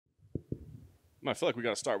I feel like we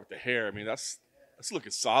got to start with the hair. I mean, that's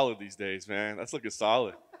looking solid these days, man. That's looking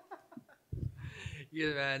solid.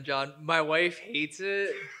 Yeah, man, John. My wife hates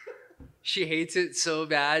it. She hates it so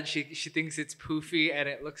bad. She thinks it's poofy and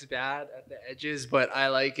it looks bad at the edges, but I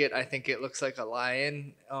like it. I think it looks like a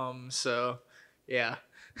lion. So yeah.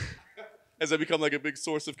 Has that become like a big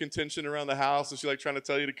source of contention around the house? Is she like trying to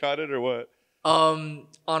tell you to cut it or what? On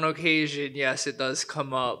occasion, yes, it does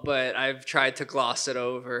come up, but I've tried to gloss it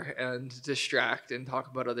over and distract and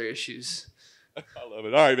talk about other issues. I love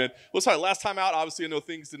it. All right, man. Well, sorry, last time out, obviously I know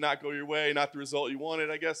things did not go your way, not the result you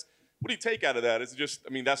wanted, I guess. What do you take out of that? Is it just, I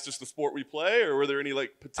mean, that's just the sport we play, or were there any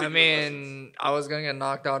like particular lessons? I was gonna get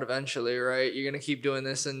knocked out eventually, right? You're gonna keep doing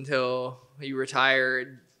this until you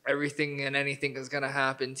retire. Everything and anything is gonna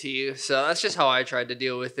happen to you. So that's just how I tried to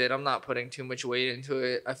deal with it. I'm not putting too much weight into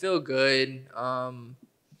it. I feel good. I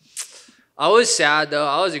was sad though.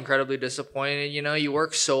 I was incredibly disappointed. You know, you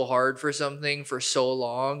work so hard for something for so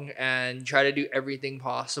long and try to do everything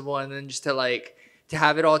possible, and then just to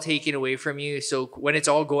have it all taken away from you. So when it's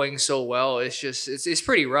all going so well, it's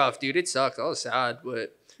pretty rough, dude. It sucks. I was sad,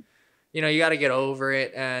 but you know, you got to get over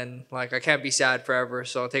it. And like, I can't be sad forever.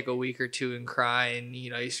 So I'll take a week or two and cry and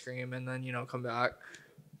eat ice cream and then, you know, come back.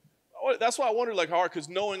 That's why I wondered like hard, because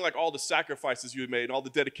knowing like all the sacrifices you had made and all the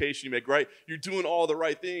dedication you make, right? You're doing all the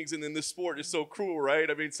right things, and then this sport is so cruel,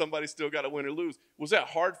 right? I mean, somebody's still got to win or lose. Was that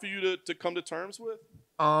hard for you to come to terms with?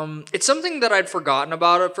 It's something that I'd forgotten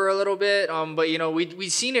about it for a little bit. But you know,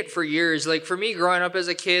 we'd seen it for years. Like for me, growing up as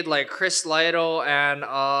a kid, like Chris Lytle and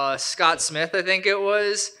Scott Smith, I think it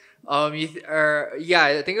was. I think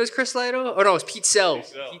it was Chris Lytle. Oh no, it was Pete Sell.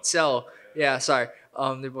 Pete Sell. Yeah, sorry.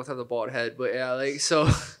 They both have the bald head, but yeah, like so,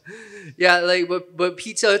 yeah, like but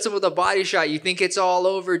Pete Sell hits him with a body shot. You think it's all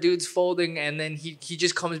over, dude's folding, and then he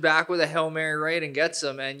just comes back with a Hail Mary right and gets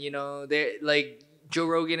him. And you know, they like Joe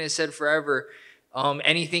Rogan has said forever.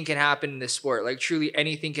 Anything can happen in this sport. Like truly,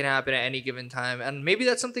 anything can happen at any given time. And maybe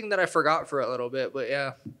that's something that I forgot for a little bit. But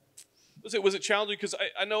yeah. Was it challenging? Because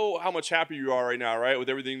I know how much happier you are right now, right, with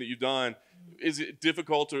everything that you've done. Is it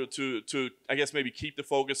difficult to I guess maybe keep the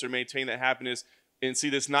focus or maintain that happiness and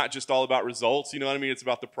see this not just all about results? You know what I mean? It's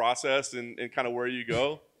about the process and kind of where you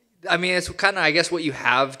go. I mean, it's kind of, I guess, what you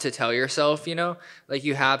have to tell yourself, you know? Like,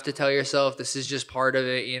 you have to tell yourself this is just part of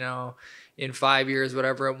it, you know? In 5 years,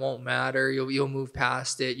 whatever, it won't matter. You'll move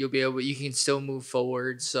past it. You can still move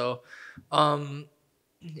forward. So,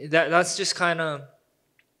 that's just kind of,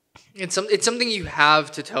 it's something you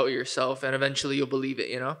have to tell yourself, and eventually you'll believe it,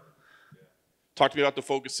 you know? Talk to me about the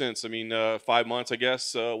focus since. I mean, 5 months, I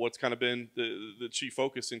guess. What's kind of been the chief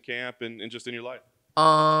focus in camp and just in your life?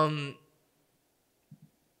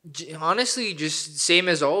 Honestly, just same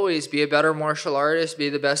as always. Be a better martial artist. Be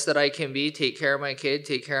the best that I can be. Take care of my kid.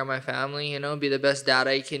 Take care of my family. You know, be the best dad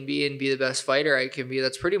I can be, and be the best fighter I can be.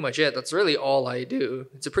 That's pretty much it. That's really all I do.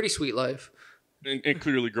 It's a pretty sweet life. And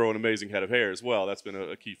clearly grow an amazing head of hair as well. That's been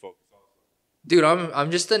a key focus. Dude, I'm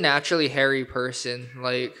just a naturally hairy person.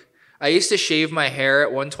 Like, I used to shave my hair at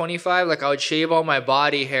 125. Like, I would shave all my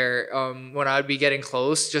body hair when I would be getting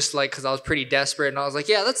close, just like because I was pretty desperate. And I was like,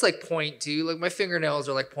 yeah, that's like 0.2. Like, my fingernails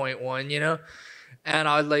are like 0.1, you know? And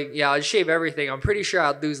I would like, yeah, I'd shave everything. I'm pretty sure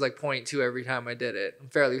I'd lose like 0.2 every time I did it. I'm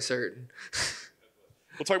fairly certain.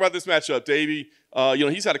 We'll talk about this matchup. Davey, you know,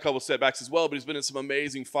 he's had a couple setbacks as well, but he's been in some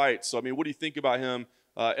amazing fights. So, I mean, what do you think about him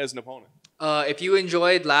as an opponent? If you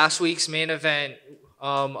enjoyed last week's main event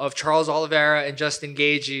of Charles Oliveira and Justin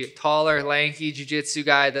Gaethje, taller, lanky jiu-jitsu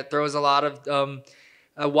guy that throws a lot of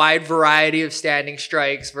a wide variety of standing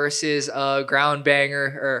strikes versus a ground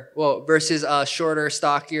banger, versus a shorter,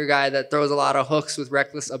 stockier guy that throws a lot of hooks with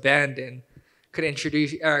reckless abandon, could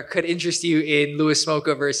interest you in Louis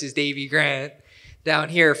Smolka versus Davey Grant down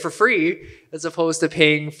here for free, as opposed to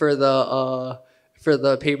paying for the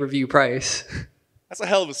pay-per-view price. That's a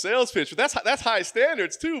hell of a sales pitch. But that's high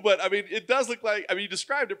standards too. But I mean, it does look like, I mean, you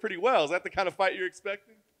described it pretty well. Is that the kind of fight you're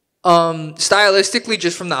expecting? Stylistically,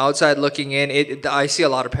 just from the outside looking in, I see a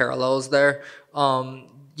lot of parallels there.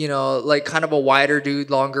 You know, like kind of a wider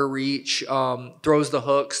dude, longer reach, throws the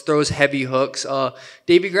hooks, throws heavy hooks.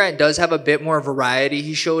 Davey Grant does have a bit more variety.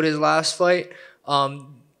 He showed his last fight.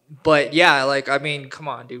 But yeah, like, I mean, come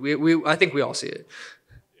on, dude. I think we all see it.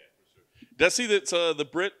 Yeah, for sure. Did I see that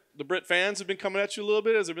the Brit fans have been coming at you a little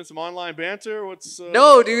bit? Has there been some online banter?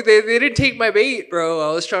 No, dude, they didn't take my bait,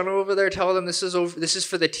 bro. I was trying to over there tell them this is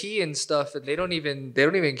for the tea and stuff, and they don't even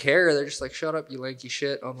care. They're just like, shut up, you lanky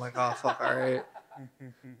shit. I'm like, oh fuck, all right.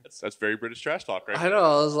 That's very British trash talk, right? I know.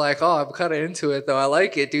 I was like, oh, I'm kind of into it though. I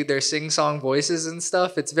like it, dude. Their sing-song voices and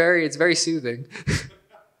stuff. It's very soothing.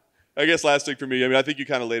 I guess last thing for me, I mean, I think you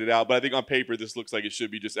kind of laid it out, but I think on paper this looks like it should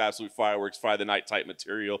be just absolute fireworks, fire the night type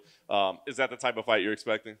material. Is that the type of fight you're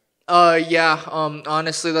expecting? Yeah.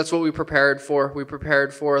 Honestly, that's what we prepared for. We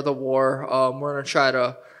prepared for the war. We're gonna try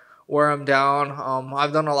to wear him down.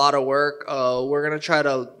 I've done a lot of work. We're gonna try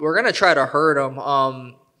to hurt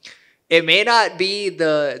him. It may not be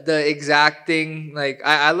the exact thing. Like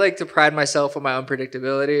I like to pride myself on my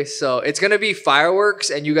unpredictability. So it's gonna be fireworks,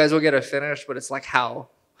 and you guys will get a finish. But it's like how.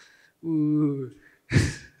 Ooh.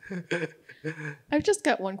 I've just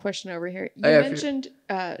got one question over here. You mentioned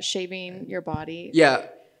shaving your body. Yeah.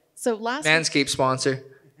 So Manscaped sponsor.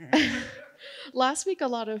 Last week, a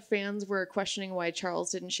lot of fans were questioning why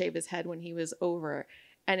Charles didn't shave his head when he was over,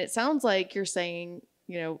 and it sounds like you're saying,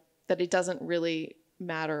 that it doesn't really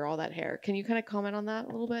matter, all that hair. Can you kind of comment on that a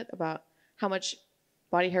little bit about how much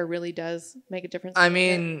body hair really does make a difference? I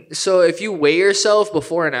mean, so if you weigh yourself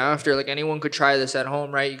before and after, like anyone could try this at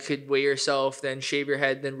home, right? You could weigh yourself, then shave your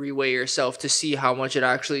head, then reweigh yourself to see how much it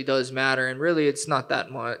actually does matter. And really, it's not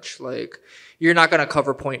that much. Like, you're not gonna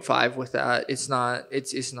cover 0.5 with that. It's not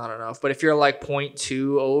enough. But if you're like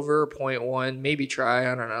 0.2 over, 0.1, maybe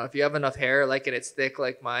try. I don't know. If you have enough hair, like, and it's thick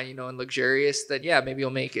like mine, and luxurious, then yeah, maybe you'll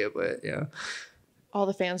make it. But yeah. All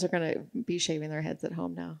the fans are going to be shaving their heads at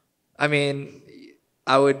home now. I mean,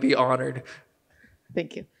 I would be honored.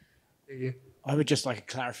 Thank you. Thank you. I would just like a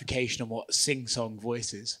clarification on what sing-song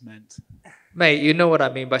voices meant. Mate, you know what I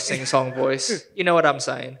mean by sing-song voice. You know what I'm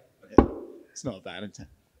saying. It's not bad, is it?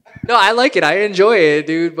 No, I like it. I enjoy it,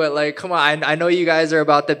 dude. But like, come on. I know you guys are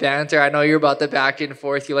about the banter. I know you're about the back and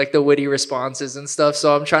forth. You like the witty responses and stuff.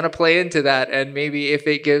 So I'm trying to play into that. And maybe if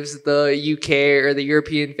it gives the UK or the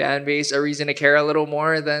European fan base a reason to care a little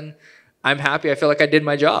more, then I'm happy. I feel like I did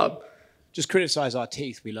my job. Just criticize our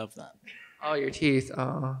teeth. We love that. Oh, your teeth.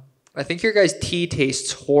 I think your guys' tea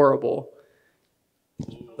tastes horrible.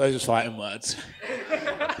 Those are fighting words.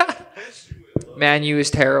 Man U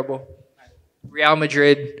is terrible. Real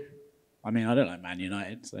Madrid. I mean, I don't like Man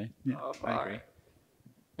United, so yeah, I agree.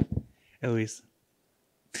 Eloise.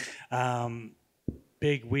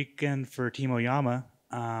 Big weekend for Team Oyama.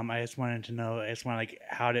 I just wanted to know,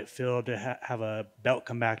 how did it feel to have a belt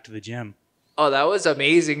come back to the gym? Oh, that was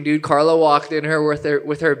amazing, dude. Carla walked in her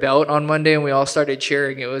with her belt on Monday, and we all started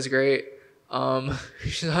cheering. It was great.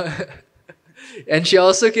 And she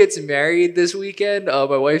also gets married this weekend. My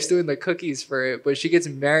wife's doing the cookies for it, but she gets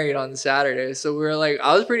married on Saturday. So we were like,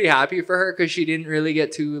 I was pretty happy for her because she didn't really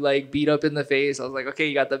get too like beat up in the face. I was like, okay,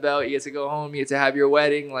 you got the belt, you get to go home, you get to have your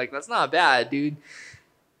wedding. Like, that's not bad, dude.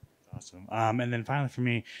 Awesome. And then finally for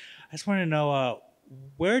me, I just wanted to know,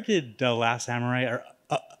 where did The Last Samurai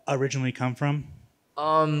originally come from?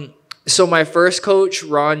 So my first coach,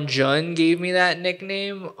 Ron Jun, gave me that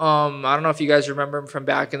nickname. I don't know if you guys remember him from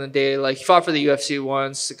back in the day. Like, he fought for the UFC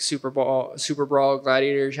once, like Super Brawl,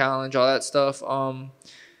 Gladiator Challenge, all that stuff.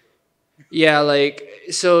 Yeah, like,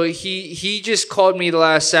 so he just called me The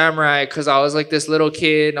Last Samurai because I was like this little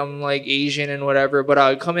kid. I'm like Asian and whatever, but I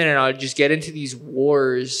would come in and I would just get into these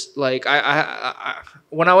wars. Like, I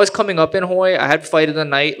when I was coming up in Hawaii, I had fight of the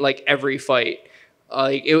night like every fight.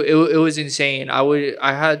 Like it was insane.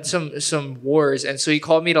 I had some wars, and so he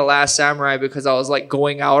called me The Last Samurai because I was like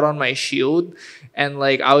going out on my shield, and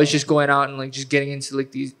like I was just going out and like just getting into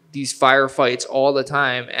like these firefights all the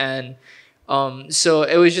time, and so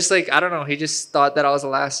it was just like, I don't know. He just thought that I was The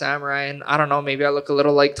Last Samurai, and I don't know. Maybe I look a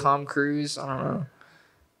little like Tom Cruise. I don't know.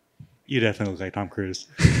 You definitely look like Tom Cruise.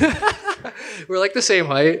 We're like the same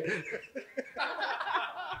height.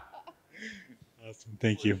 Awesome.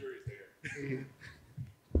 Thank you.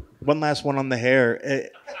 One last one on the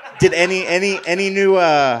hair. Did any new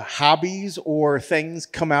hobbies or things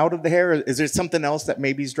come out of the hair? Is there something else that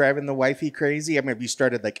maybe is driving the wifey crazy? I mean, have you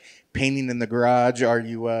started like painting in the garage? Are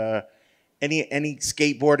you any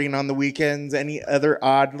skateboarding on the weekends? Any other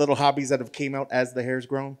odd little hobbies that have came out as the hair's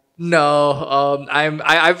grown? No,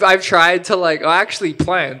 I've tried to like, actually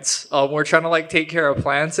plants. We're trying to like take care of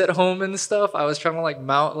plants at home and stuff. I was trying to like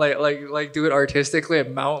mount like do it artistically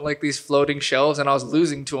and mount like these floating shelves, and I was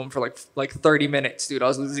losing to them for like 30 minutes, dude. I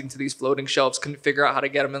was losing to these floating shelves, couldn't figure out how to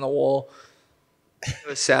get them in the wall. It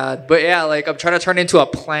was sad, but yeah, like I'm trying to turn into a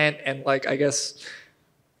plant and like I guess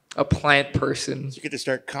a plant person. So you get to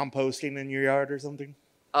start composting in your yard or something?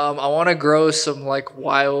 I want to grow some like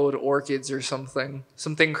wild orchids or something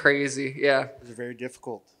crazy. Yeah. Those are very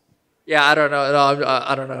difficult. Yeah, I don't know. No,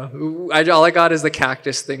 I don't know. All I got is the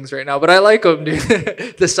cactus things right now, but I like them, dude.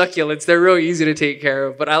 The succulents, they're real easy to take care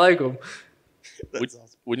of, but I like them. That's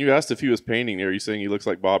awesome. When you asked if he was painting, are you saying he looks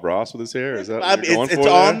like Bob Ross with his hair? Is that what you're going It's for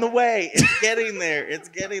on there? the way. It's getting there. It's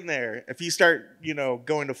getting there. If you start,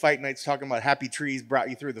 going to fight nights talking about happy trees brought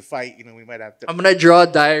you through the fight, we might have to. I'm gonna draw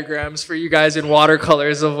diagrams for you guys in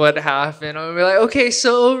watercolors of what happened. I'm gonna be like, okay,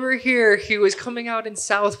 so over here he was coming out in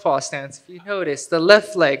southpaw stance. If you notice, the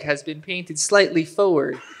left leg has been painted slightly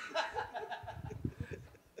forward.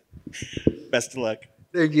 Best of luck.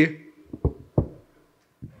 Thank you.